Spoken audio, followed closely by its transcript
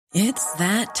It's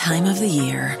that time of the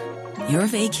year. Your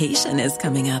vacation is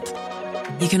coming up.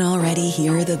 You can already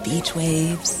hear the beach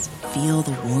waves, feel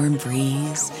the warm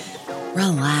breeze,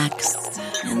 relax,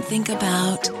 and think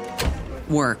about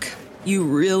work. You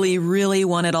really, really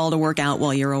want it all to work out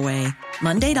while you're away.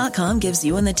 Monday.com gives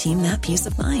you and the team that peace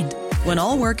of mind. When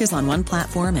all work is on one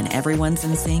platform and everyone's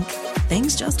in sync,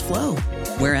 things just flow.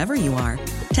 Wherever you are,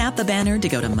 tap the banner to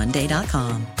go to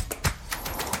Monday.com.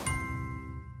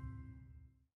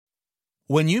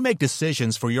 When you make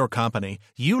decisions for your company,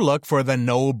 you look for the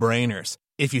no-brainers.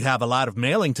 If you have a lot of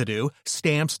mailing to do,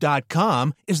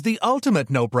 Stamps.com is the ultimate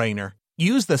no-brainer.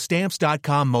 Use the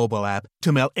Stamps.com mobile app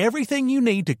to mail everything you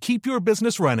need to keep your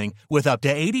business running with up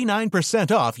to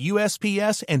 89% off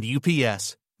USPS and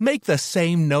UPS. Make the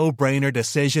same no-brainer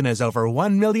decision as over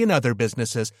 1 million other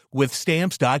businesses with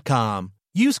Stamps.com.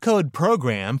 Use code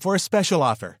PROGRAM for a special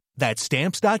offer. That's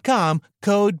Stamps.com,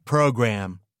 code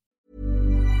PROGRAM.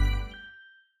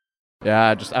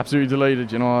 Yeah, just absolutely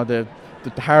delighted. You know, the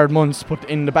hard months put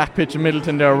in the back pitch in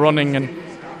Middleton there running, and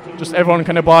just everyone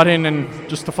kind of bought in, and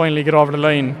just to finally get over the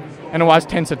line. And it was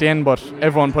tense at the end, but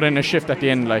everyone put in a shift at the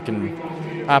end, like, and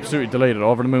absolutely delighted,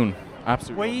 over the moon.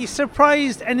 Absolutely. Were you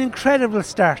surprised? An incredible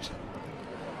start.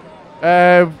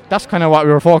 That's kind of what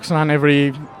we were focusing on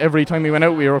every time we went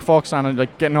out. We were focused on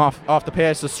like getting off the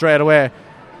paces straight away.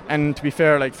 And to be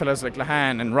fair, like fellas like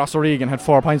Lahan and Ross O'Regan had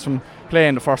 4 points from play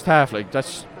in the first half. Like,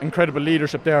 that's incredible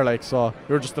leadership there. Like, so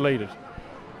we were just delighted.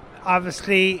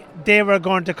 Obviously, they were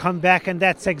going to come back, and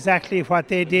that's exactly what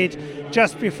they did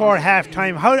just before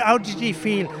half-time. How did you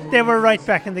feel? They were right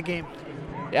back in the game.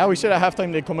 Yeah, we said at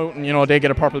half-time they'd come out and, you know, they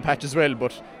get a purple patch as well.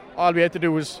 But all we had to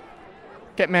do was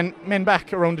get men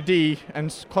back around the D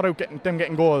and cut out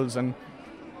getting goals. And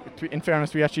in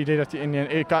fairness, we actually did at the end.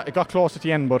 It got close at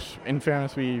the end, but in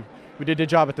fairness, we did the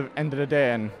job at the end of the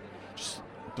day, and just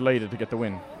delighted to get the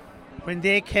win. When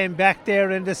they came back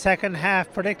there in the second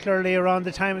half, particularly around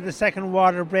the time of the second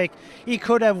water break, he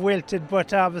could have wilted,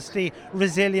 but obviously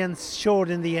resilience showed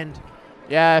in the end.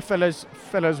 Yeah, fellas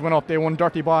went up, they won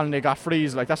dirty ball and they got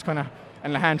frees, like that's kind of,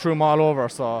 and Lahan threw them all over,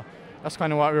 so that's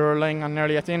kind of what we were relying on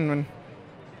nearly at the end, when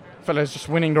fellas just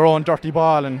winning their own dirty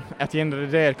ball, and at the end of the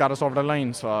day it got us over the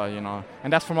line. So, you know,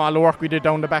 and that's from all the work we did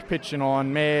down the back pitch, you know,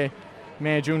 in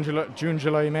June,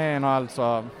 July, May and all.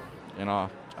 So, you know,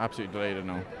 absolutely delighted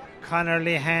now. Conor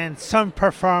Lahan, some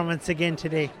performance again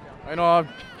today. I know,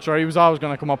 sure, he was always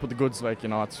going to come up with the goods, like, you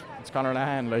know, it's Conor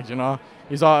Lahan, like, you know,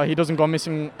 he doesn't go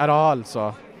missing at all,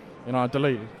 so, you know,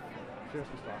 delighted.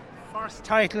 First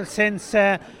title since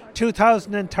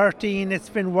 2013, it's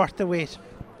been worth the wait.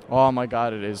 Oh my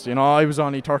God, it is. You know, I was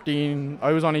only 12, 13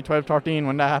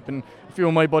 when that happened. A few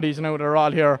of my buddies now, they're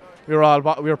all here. We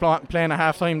were playing at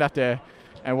half time that day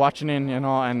and watching in, you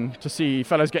know, and to see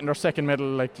fellas getting their second medal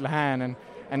like Lahan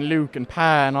and Luke and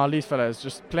Pa and all these fellas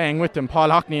just playing with them. Paul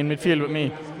Hockney in midfield with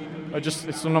me.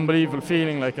 It's an unbelievable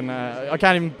feeling, like, and I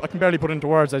can barely put it into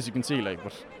words, as you can see, like.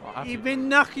 But you've been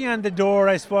knocking on the door,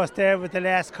 I suppose, there with the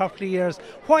last couple of years.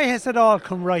 Why has it all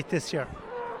come right this year?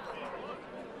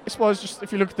 I suppose just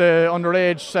if you look at the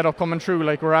underage setup coming through,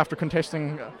 like, we're after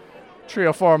contesting 3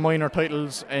 or 4 minor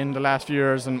titles in the last few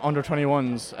years and under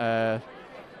 21s,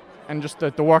 and just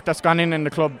the work that's gone in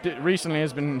the club recently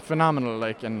has been phenomenal.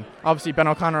 Like, and obviously Ben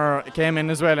O'Connor came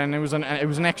in as well, and it was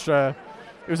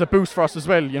a boost for us as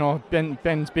well. You know,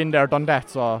 Ben's been there, done that,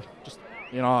 so just,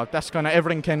 you know, that's kind of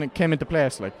everything came into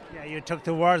place. Like, yeah, you took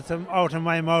the words out of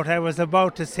my mouth. I was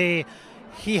about to say,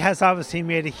 he has obviously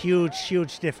made a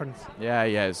huge difference. Yeah,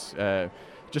 he has.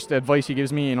 Just the advice he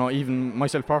gives me, you know, even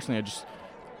myself personally, I just,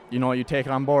 you know, you take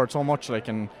it on board so much, like,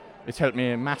 and it's helped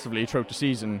me massively throughout the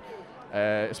season,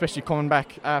 especially coming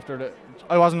back after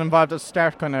I wasn't involved at the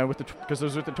start, kind of because I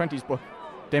was with the 20s, but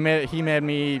he made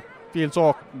me feel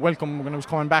so welcome when I was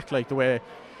coming back, like the way.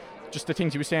 Just the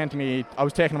things he was saying to me, I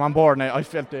was taking them on board, and I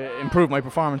felt it improved my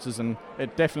performances, and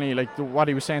it definitely, like, what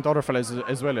he was saying to other fellas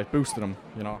as well, it boosted them,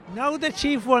 you know. Now that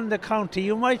you've won the county,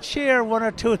 you might share 1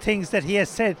 or 2 things that he has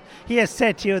said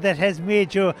to you that has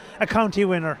made you a county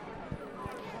winner.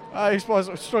 I suppose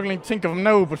I'm struggling to think of him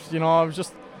now, but, you know,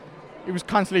 he was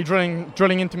constantly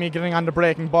drilling into me, getting on the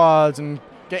breaking balls and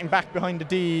getting back behind the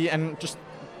D and just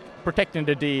protecting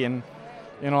the D, and,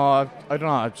 you know, I don't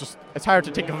know, it's hard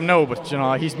to think of him now, but, you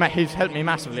know, he's helped me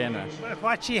massively in it.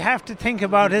 What you have to think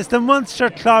about is the Munster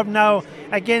club now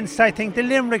against, I think, the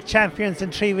Limerick champions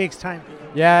in 3 weeks' time.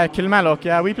 Yeah, Kilmallock,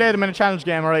 yeah, we played them in a challenge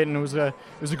game, right, and it was a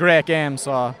great game,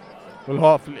 so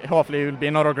hopefully it will be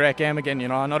another great game again, you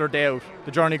know, another day out.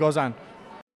 The journey goes on.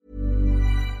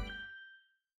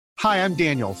 Hi, I'm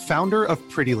Daniel, founder of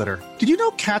Pretty Litter. Did you know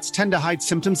cats tend to hide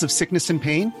symptoms of sickness and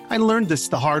pain? I learned this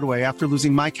the hard way after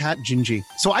losing my cat, Gingy.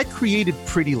 So I created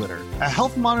Pretty Litter, a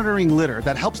health monitoring litter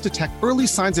that helps detect early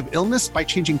signs of illness by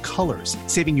changing colors,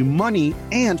 saving you money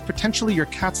and potentially your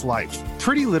cat's life.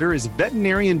 Pretty Litter is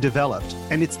veterinarian developed,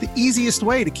 and it's the easiest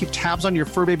way to keep tabs on your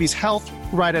fur baby's health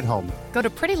right at home. Go to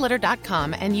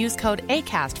prettylitter.com and use code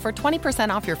ACAST for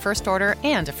 20% off your first order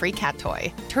and a free cat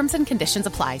toy. Terms and conditions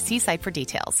apply. See site for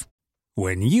details.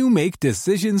 When you make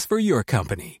decisions for your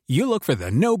company, you look for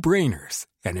the no-brainers.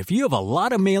 And if you have a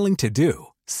lot of mailing to do,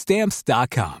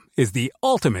 Stamps.com is the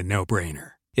ultimate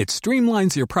no-brainer. It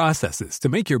streamlines your processes to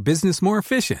make your business more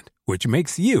efficient, which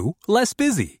makes you less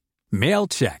busy. Mail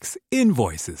checks,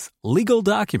 invoices, legal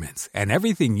documents, and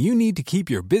everything you need to keep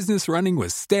your business running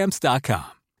with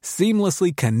Stamps.com.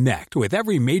 Seamlessly connect with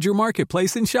every major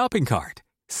marketplace and shopping cart.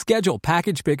 Schedule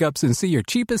package pickups and see your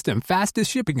cheapest and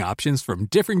fastest shipping options from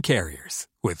different carriers,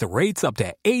 with rates up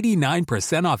to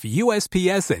 89% off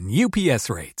USPS and UPS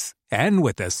rates. And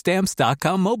with the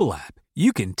Stamps.com mobile app,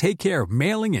 you can take care of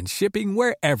mailing and shipping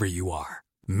wherever you are.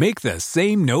 Make the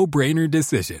same no-brainer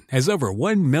decision as over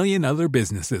 1 million other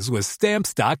businesses with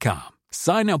Stamps.com.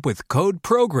 Sign up with code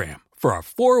PROGRAM for a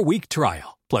 4-week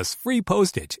trial, plus free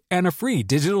postage and a free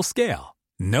digital scale.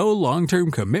 No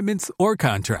long-term commitments or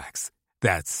contracts.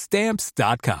 That's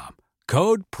Stamps.com.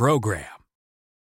 Code PROGRAM.